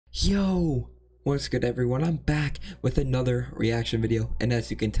Yo, what's good everyone? I'm back with another reaction video, and as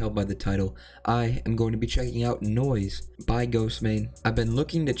you can tell by the title, I am going to be checking out Noise by Ghostemane. I've been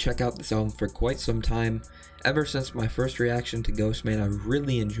looking to check out this album for quite some time. Ever since my first reaction to Ghostemane, I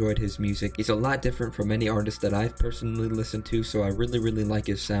really enjoyed his music. He's a lot different from any artist that I've personally listened to, so I really like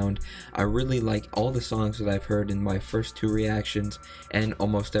his sound. I really like all the songs that I've heard in my first two reactions, and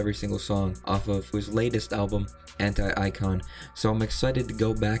almost every single song off of his latest album, Anti-Icon. So I'm excited to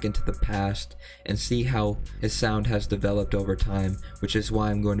go back into the past and see how his sound has developed over time, which is why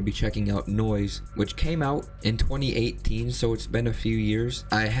I'm going to be checking out Noise, which came out in 2018, so it's been a few years.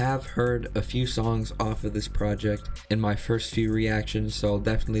 I have heard a few songs off of this project in my first few reactions, so I'll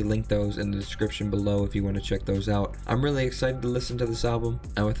definitely link those in the description below if you want to check those out. I'm really excited to listen to this album,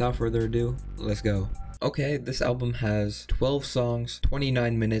 and without further ado, let's go. Okay, this album has 12 songs,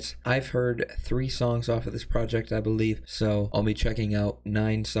 29 minutes. I've heard 3 songs off of this project, I believe, so I'll be checking out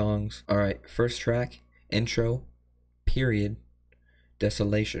 9 songs. Alright, first track, intro, period,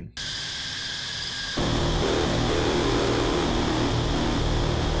 desolation.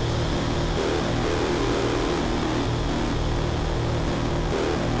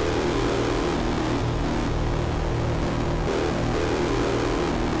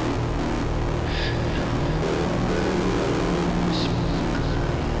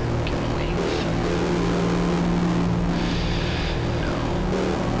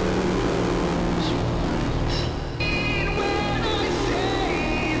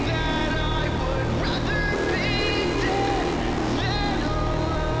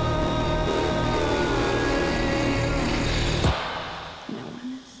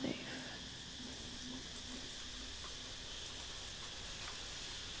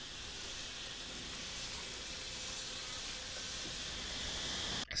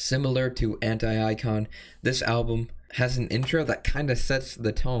 Similar to Anti-Icon, this album has an intro that kind of sets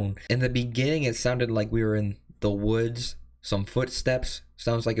the tone. In the beginning, it sounded like we were in the woods, some footsteps,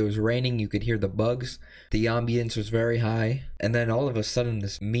 sounds like it was raining, you could hear the bugs. The ambience was very high, and then all of a sudden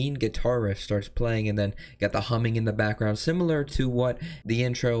this mean guitar riff starts playing, and then got the humming in the background, similar to what the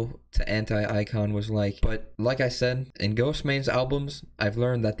intro to Anti-Icon was like. But like I said, in Ghostemane's albums, I've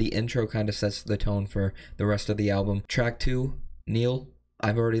learned that the intro kind of sets the tone for the rest of the album. Track 2, Kneel,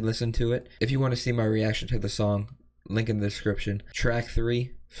 I've already listened to it. If you want to see my reaction to the song, link in the description. Track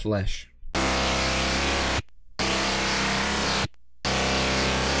 3, Flesh.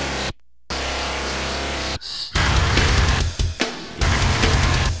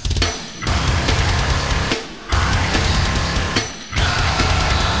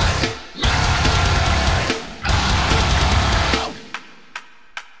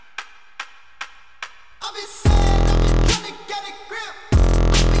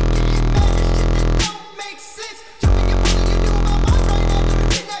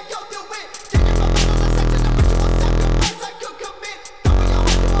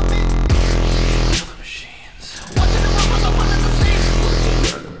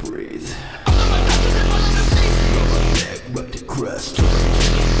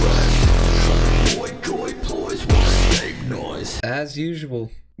 As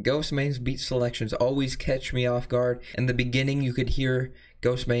usual, Ghostemane's beat selections always catch me off guard. In the beginning, you could hear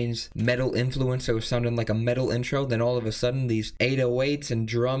Ghostemane's metal influence, so it was sounding like a metal intro. Then all of a sudden, these 808s and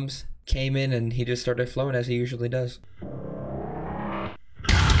drums came in, and he just started flowing as he usually does.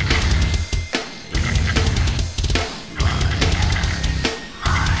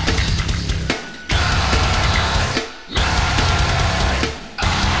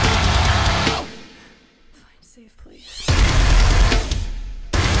 Find safe place.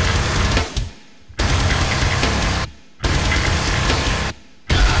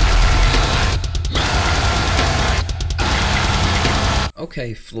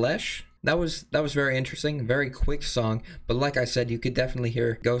 Okay, Flesh. That was very interesting, very quick song, but like I said, you could definitely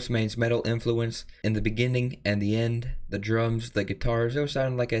hear Ghostemane's metal influence in the beginning and the end, the drums, the guitars. It was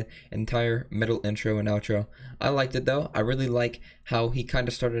sounding like an entire metal intro and outro. I liked it though. I really like how he kind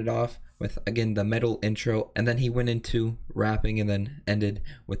of started off with, again, the metal intro, and then he went into rapping and then ended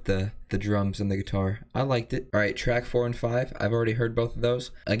with the drums and the guitar. I liked it. Alright, track 4 and 5, I've already heard both of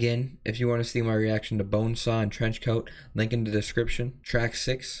those. Again, if you want to see my reaction to Bonesaw and Trenchcoat, link in the description. Track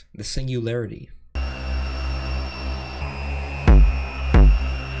 6, The Singularity.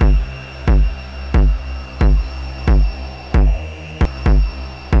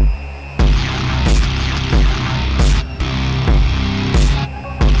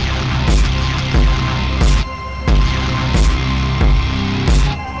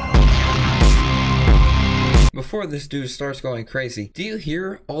 before this dude starts going crazy, do you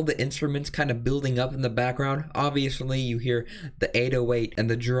hear all the instruments kind of building up in the background? Obviously, you hear the 808 and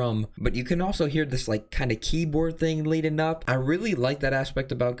the drum, but you can also hear this like kind of keyboard thing leading up. I really like that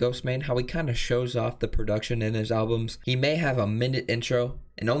aspect about Ghostemane, how he kind of shows off the production in his albums. He may have a minute intro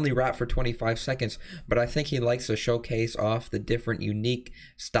and only rap for 25 seconds, but I think he likes to showcase off the different unique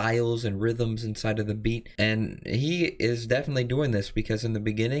styles and rhythms inside of the beat, and he is definitely doing this, because in the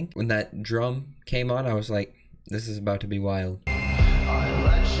beginning, when that drum came on, I was like, this is about to be wild. I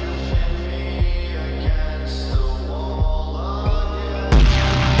let you hit me against the wall again.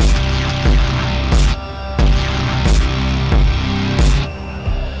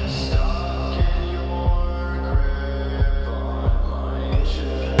 Stuck in your grip on my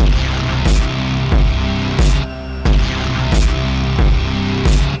chest.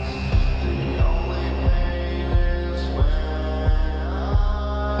 The only pain is when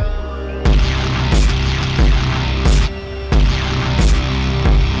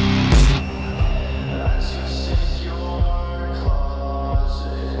as you sink your claws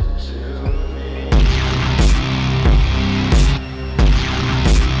into me.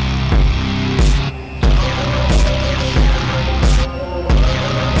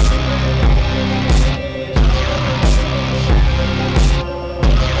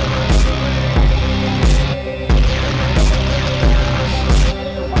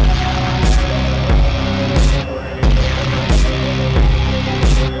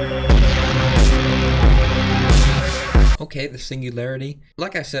 Okay, the singularity.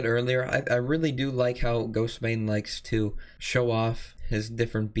 Like I said earlier, I really do like how Ghostemane likes to show off his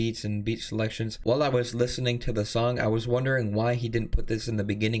different beats and beat selections. While I was listening to the song, I was wondering why he didn't put this in the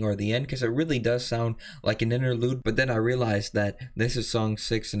beginning or the end, because it really does sound like an interlude, but then I realized that this is song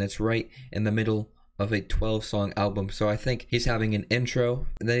 6 and it's right in the middle of a 12-song album. So I think he's having an intro,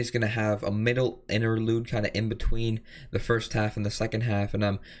 and then he's going to have a middle interlude kind of in between the first half and the second half, and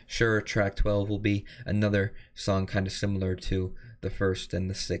I'm sure track 12 will be another song kind of similar to the first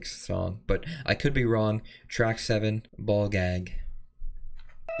and the 6th song, but I could be wrong. Track 7, Ball Gag.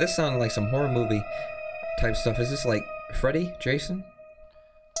 This sounded like some horror movie type stuff. Is this like Freddy? Jason?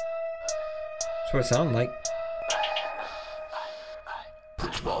 That's what it sounded like.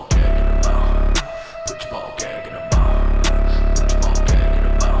 Put your ball gag in the mouth. Put your ball gag in the mouth. Put your ball gag in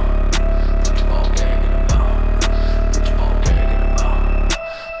the mouth. Put your ball gag in the mouth. Put your ball gag in the mouth.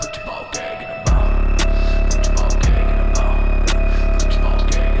 Put your ball gag in the mouth. Put your ball gag in the mouth. Put your ball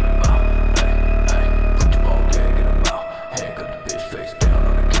gag in the mouth. Hey, hey, put your ball gag in the mouth. Hey, got the bitch face down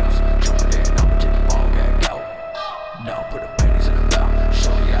on the couch. Jump in, I'ma take the ball gag out. Now put the panties in the mouth.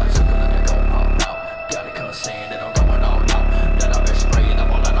 Show the eyes looking like they gon' pop out. Got it kinda saying that I'm going all out. That I've been spraying up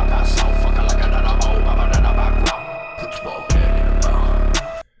all that I pass out. Fucking like another old mama that I back. Put your ball gag in the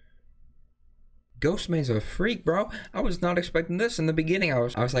mouth. Ghostemane's a freak, bro. I was not expecting this in the beginning. I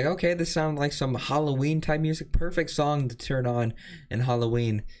was like, okay, this sounds like some Halloween type music. Perfect song to turn on in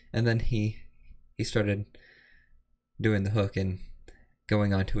Halloween. And then he started doing the hook and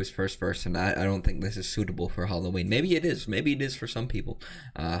going on to his first verse, and I don't think this is suitable for Halloween. Maybe it is. Maybe it is for some people.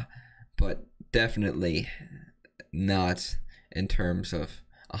 But definitely not in terms of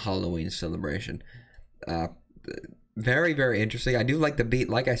a Halloween celebration. Very, very interesting. I do like the beat.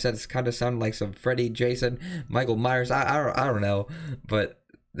 Like I said, it's kind of sounding like some Freddy, Jason, Michael Myers. I don't know, but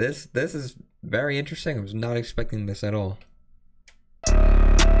this is very interesting. I was not expecting this at all.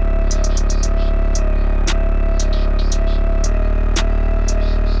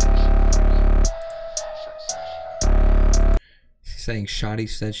 Saying Shotty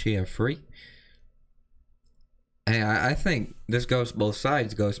said she a freak. Hey, I think this goes both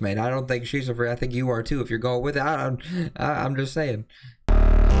sides, Ghostemane. I don't think she's a freak. I think you are too. If you're going with it, I'm just saying.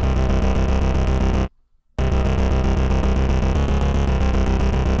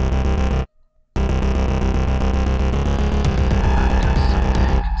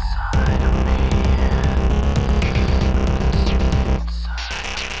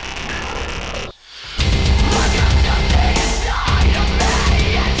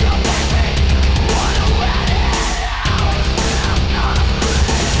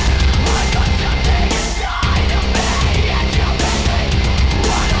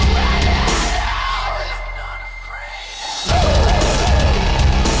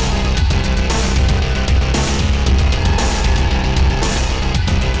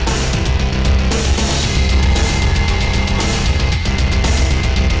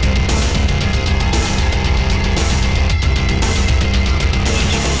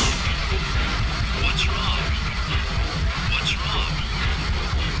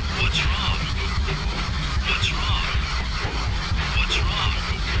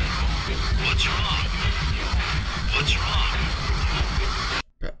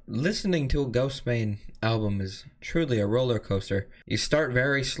 Listening to a Ghostemane album is truly a roller coaster. You start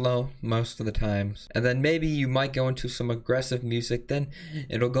very slow most of the times, and then maybe you might go into some aggressive music, then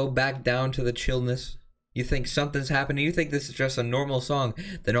it'll go back down to the chillness. You think something's happening, you think this is just a normal song,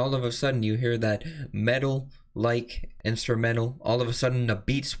 then all of a sudden you hear that metal-like instrumental, all of a sudden a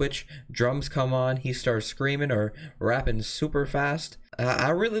beat switch, drums come on, he starts screaming or rapping super fast. I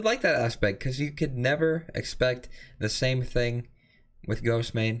really like that aspect, because you could never expect the same thing with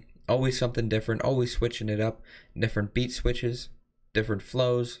Ghostemane. Always something different, always switching it up, different beat switches, different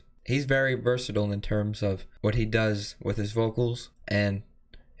flows. He's very versatile in terms of what he does with his vocals and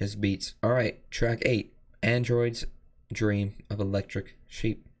his beats. Alright, track 8, Android's Dream of Electric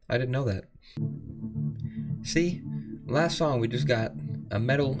Sheep. I didn't know that. See, last song we just got a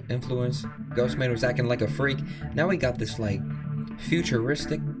metal influence. Ghostemane was acting like a freak. Now we got this like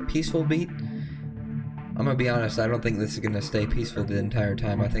futuristic, peaceful beat. I'm gonna be honest, I don't think this is gonna stay peaceful the entire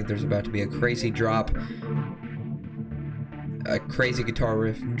time. I think there's about to be a crazy drop, a crazy guitar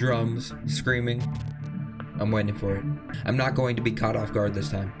riff, drums, screaming. I'm waiting for it. I'm not going to be caught off guard this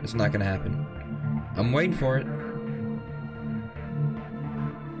time. It's not gonna happen. I'm waiting for it.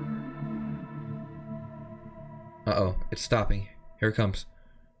 Uh-oh, it's stopping. Here it comes.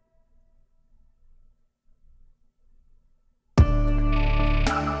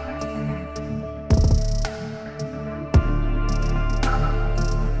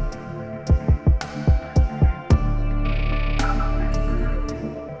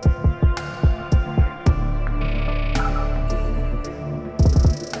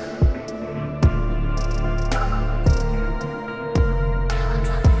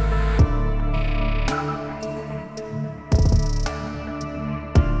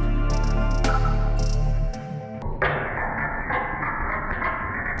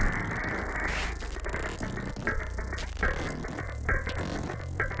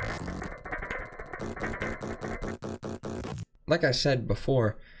 Like I said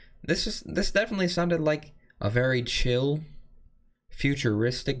before, this definitely sounded like a very chill,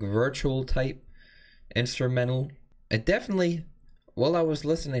 futuristic, virtual type instrumental. It definitely, while I was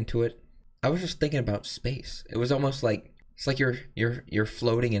listening to it, I was just thinking about space. It was almost like it's like you're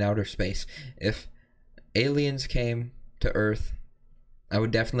floating in outer space. If aliens came to Earth, I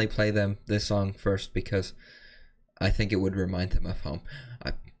would definitely play them this song first because I think it would remind them of home.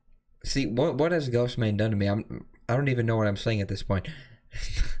 See, what has Ghostemane done to me? I don't even know what I'm saying at this point.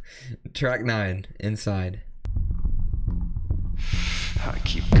 Track 9, Inside. I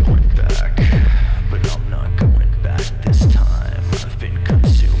keep going back, but I'm not going back this time. I've been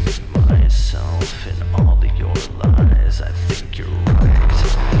consuming myself in all of your lies. I think you're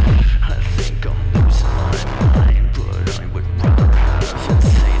right. I think I'm losing my mind, but I would rather have and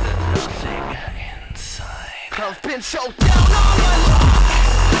say that nothing inside. I've been so down on my luck,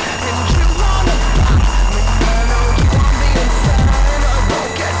 and you wanna fuck me. I know you want me inside. I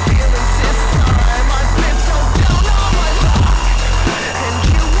won't get feelings this time. I've been so down on my luck, and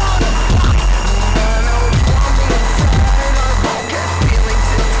you wanna fuck me. I know you want me inside. I won't get feelings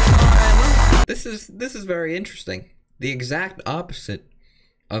this time. This is very interesting. The exact opposite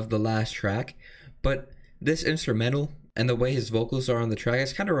of the last track, but this instrumental and the way his vocals are on the track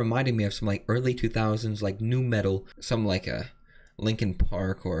is kind of reminding me of some like early 2000s like new metal, some like a Linkin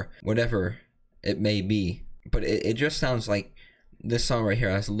Park or whatever it may be. But it just sounds like this song right here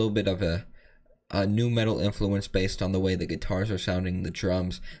has a little bit of a new metal influence based on the way the guitars are sounding, the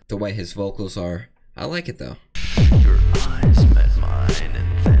drums, the way his vocals are. I like it though. Your eyes met mine,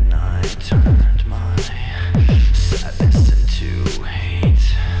 and then I turned my sadness into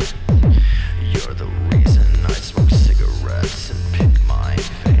hate. You're the reason I smoke cigarettes and pick my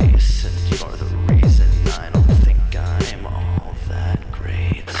face, and you're the reason I don't think I'm all that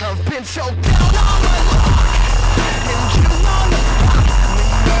great. I've been so down on my luck, and you wanna fuck me.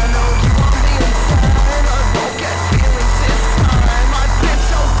 I know you want me inside. I won't get feelings this time. I've been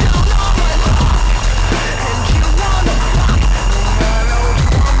so down on my luck, and you wanna fuck me. I know you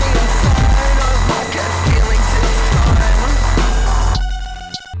want me inside. I won't get feelings this time.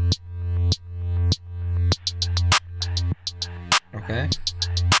 Okay.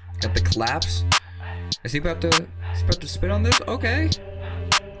 Got the claps. Is he about to spit on this? Okay.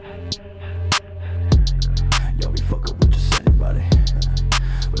 Y'all be fucking with just anybody,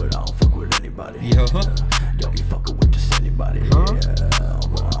 but I don't fuck with anybody. Yo. Y'all be fucking with just anybody, Huh? yeah,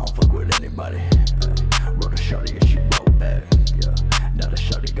 but I don't fuck with anybody. Wrote a shorty and she wrote back, yeah. Now the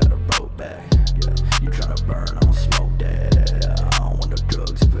shorty got a road back, yeah. You tryna burn, I don't smoke that. I don't want no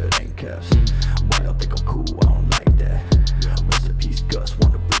drugs if it ain't caps. Why y'all think I'm cool? I don't like that. Rest in peace, Gus,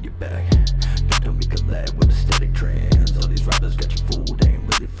 wanna bring you back. Don't tell me collab with aesthetic trends. All these rappers got you fooled, they ain't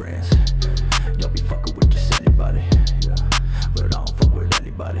really friends.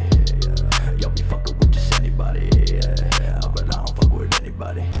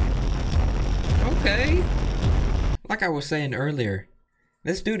 like I was saying earlier,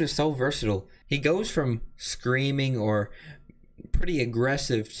 this dude is so versatile. He goes from screaming or pretty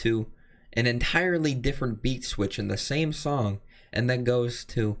aggressive to an entirely different beat switch in the same song, and then goes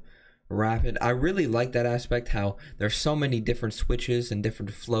to rapid. I really like that aspect, how there's so many different switches and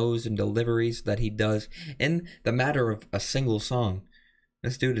different flows and deliveries that he does in the matter of a single song.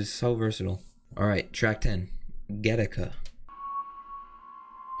 This dude is so versatile. Alright, track 10, Getica.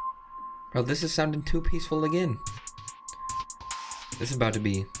 Bro, this is sounding too peaceful again. This is about to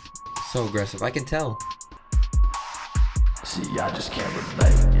be so aggressive, I can tell. See, I just can't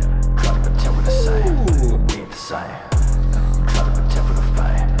relate. Try to pretend we're the same. We ain't the same. Try to pretend we're the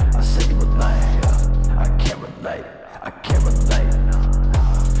fame. I say you were lame. I can't relate. I can't relate.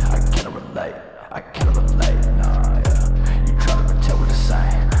 I cannot relate. I cannot relate. Nah, yeah. You try to pretend we're the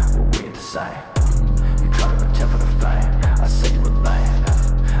same. Well, we ain't the same. You try to pretend for the fame. I say you were lame.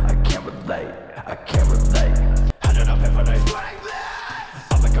 I can't relate. I can't relate. How did I pay for this?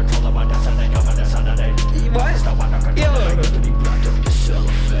 I'm in control of my destiny. I'm in the Saturday. What?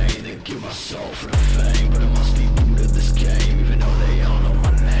 They give my soul for the fame, but it must be new to this game, even though they all know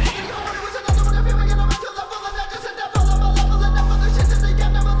my name.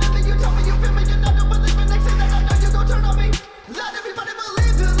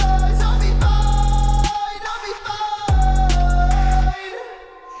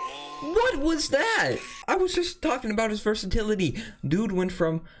 What was that? I was just talking about his versatility. Dude went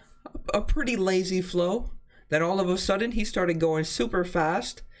from a pretty lazy flow, then all of a sudden he started going super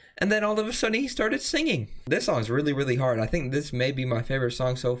fast, and then all of a sudden he started singing. This song is really, really hard. I think this may be my favorite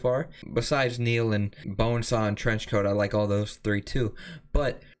song so far. Besides Neil and Bonesaw and Trenchcoat, I like all those three too.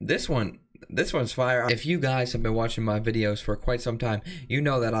 But this one's fire. If you guys have been watching my videos for quite some time, you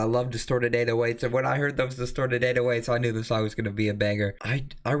know that I love distorted 808s, and when I heard those distorted 808s, I knew the song was going to be a banger.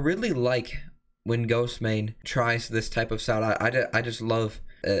 I really like when Ghostemane tries this type of sound. I just love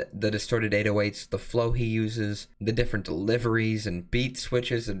the distorted 808s, the flow he uses, the different deliveries and beat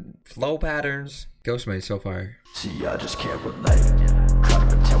switches and flow patterns. Ghostmane's so fire. See, I just can't relate. Try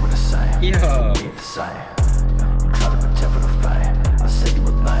to pretend we're the same. Yeah. We ain't the same. You try to pretend for the fame. I say you were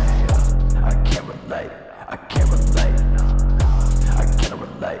lame. I can't relate. I can't relate. I cannot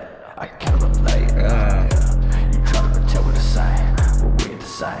relate. I cannot relate. You try to pretend we're the same, but we ain't the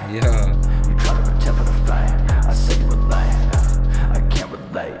same. Yeah. You try to pretend for the fame. I say you were lame. I can't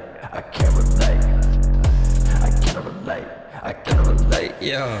relate. I can't relate. I cannot relate. I cannot relate.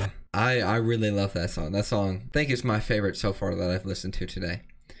 Yeah. I really love that song. That song, I think, is my favorite so far that I've listened to today.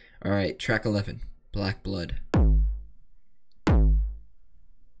 Alright, track 11, Black Blood.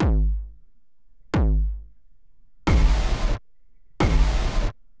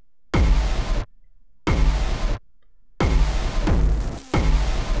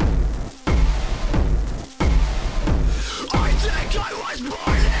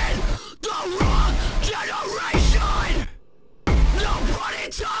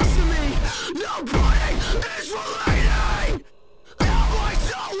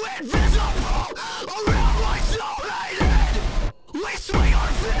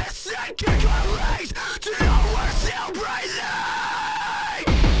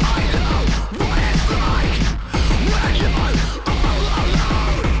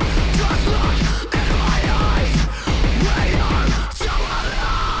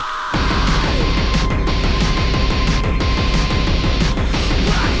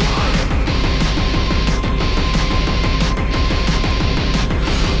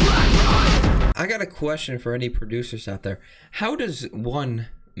 I got a question for any producers out there. How does one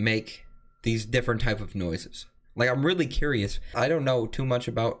make these different type of noises? Like, I'm really curious. I don't know too much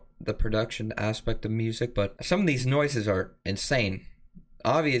about the production aspect of music, but some of these noises are insane.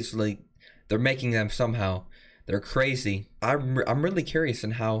 Obviously, they're making them somehow. They're crazy. I'm really curious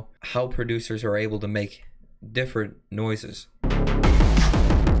in how producers are able to make different noises.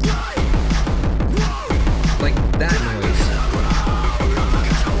 Like that noise.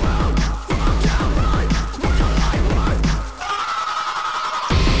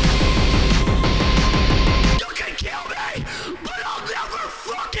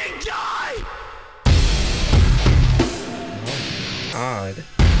 God.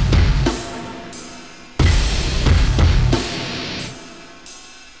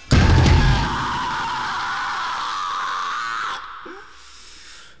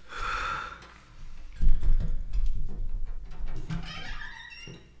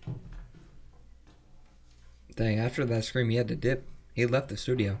 Dang, after that scream, he had to dip. He left the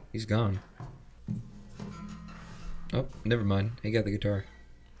studio. He's gone. Oh, never mind. He got the guitar.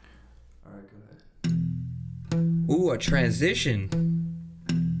 Alright, go ahead. Ooh, a transition.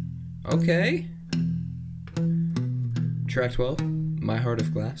 Okay. track 12, My Heart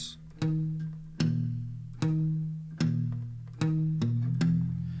of Glass. I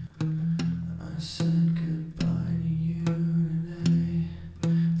said goodbye to you today,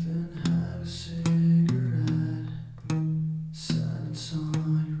 then had a cigarette. Silence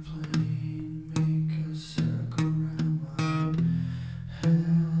on your plane, make a circle around my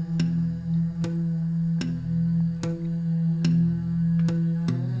head.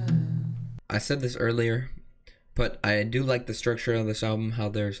 I said this earlier, but I do like the structure of this album, how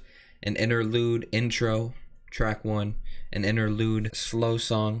there's an interlude intro, track 1, an interlude slow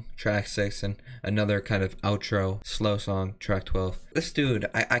song, track 6, and another kind of outro slow song, track 12. This dude,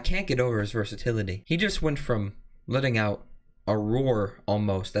 I can't get over his versatility. He just went from letting out a roar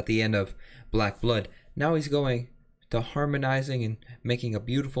almost at the end of Black Blood. Now he's going to harmonizing and making a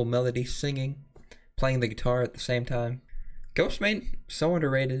beautiful melody, singing, playing the guitar at the same time. Ghostemane, so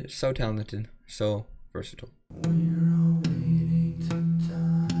underrated, so talented, so versatile. We're all waiting to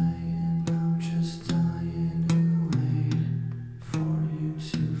die, and I'm just dying to wait for you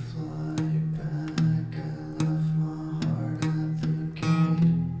to fly back. I left my heart at the gate.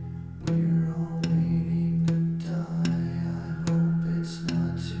 We're all waiting to die. I hope it's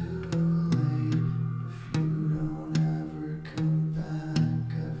not too late. If you don't ever come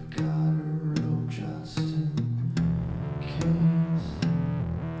back, I've got a real Justin case.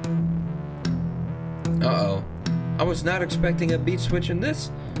 Uh-oh. I was not expecting a beat switch in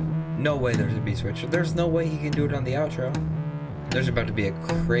this. No way there's a beat switch. There's no way he can do it on the outro. There's about to be a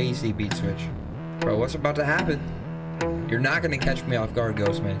crazy beat switch. Bro, what's about to happen? You're not gonna catch me off guard,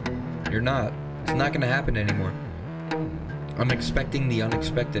 Ghostemane. You're not. It's not gonna happen anymore. I'm expecting the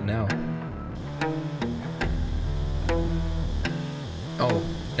unexpected now. Oh,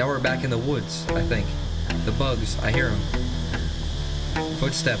 now we're back in the woods, I think. The bugs, I hear them.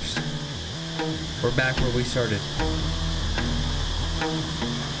 Footsteps. We're back where we started.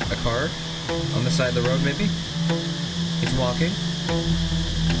 A car? On the side of the road, maybe? He's walking.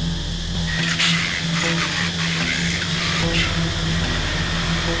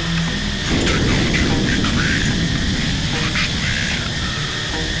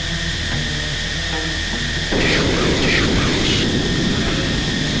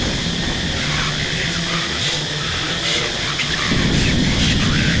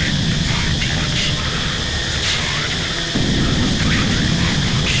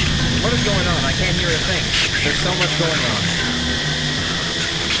 What is going on? I can't hear a thing. There's so much going on.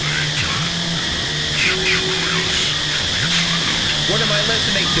 What am I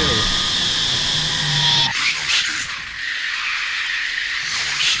listening to?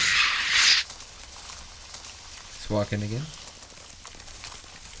 Let's walk in again.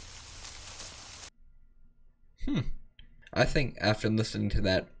 I think after listening to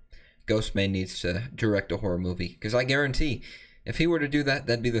that, Ghostemane needs to direct a horror movie. Because I guarantee, if he were to do that,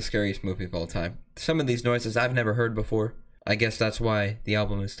 that'd be the scariest movie of all time. Some of these noises I've never heard before. I guess that's why the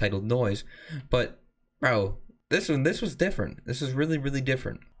album is titled Noise. But, bro, this was different. This is really, really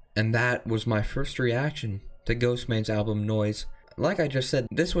different. And that was my first reaction to Ghostemane's album Noise. Like I just said,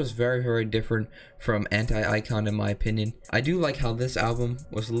 this was very, very different from Anti-Icon in my opinion. I do like how this album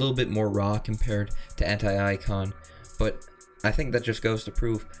was a little bit more raw compared to Anti-Icon. But I think that just goes to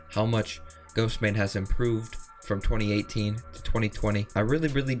prove how much Ghostemane has improved from 2018 to 2020. I really,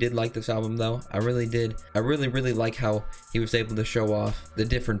 really did like this album though. I really did. I really, really like how he was able to show off the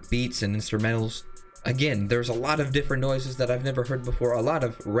different beats and instrumentals. Again, there's a lot of different noises that I've never heard before. A lot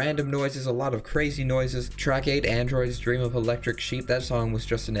of random noises, a lot of crazy noises. Track 8, Android's Dream of Electric Sheep. That song was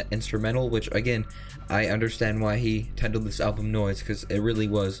just an instrumental, which again, I understand why he titled this album Noise, because it really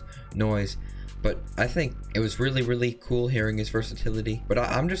was noise. But I think it was really, really cool hearing his versatility. But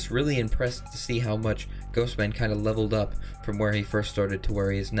I'm just really impressed to see how much Ghostemane kind of leveled up from where he first started to where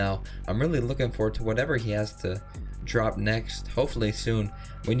he is now. I'm really looking forward to whatever he has to drop next. Hopefully soon.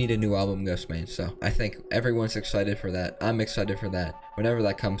 We need a new album, Ghostemane. So I think everyone's excited for that. I'm excited for that. Whenever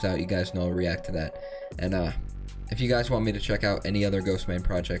that comes out, you guys know I'll react to that. And if you guys want me to check out any other Ghostemane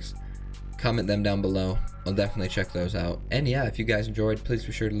projects, comment them down below. I'll definitely check those out. And yeah, if you guys enjoyed, please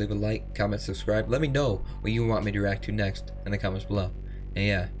be sure to leave a like, comment, subscribe. Let me know what you want me to react to next in the comments below. And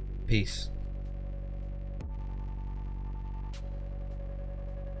yeah, peace.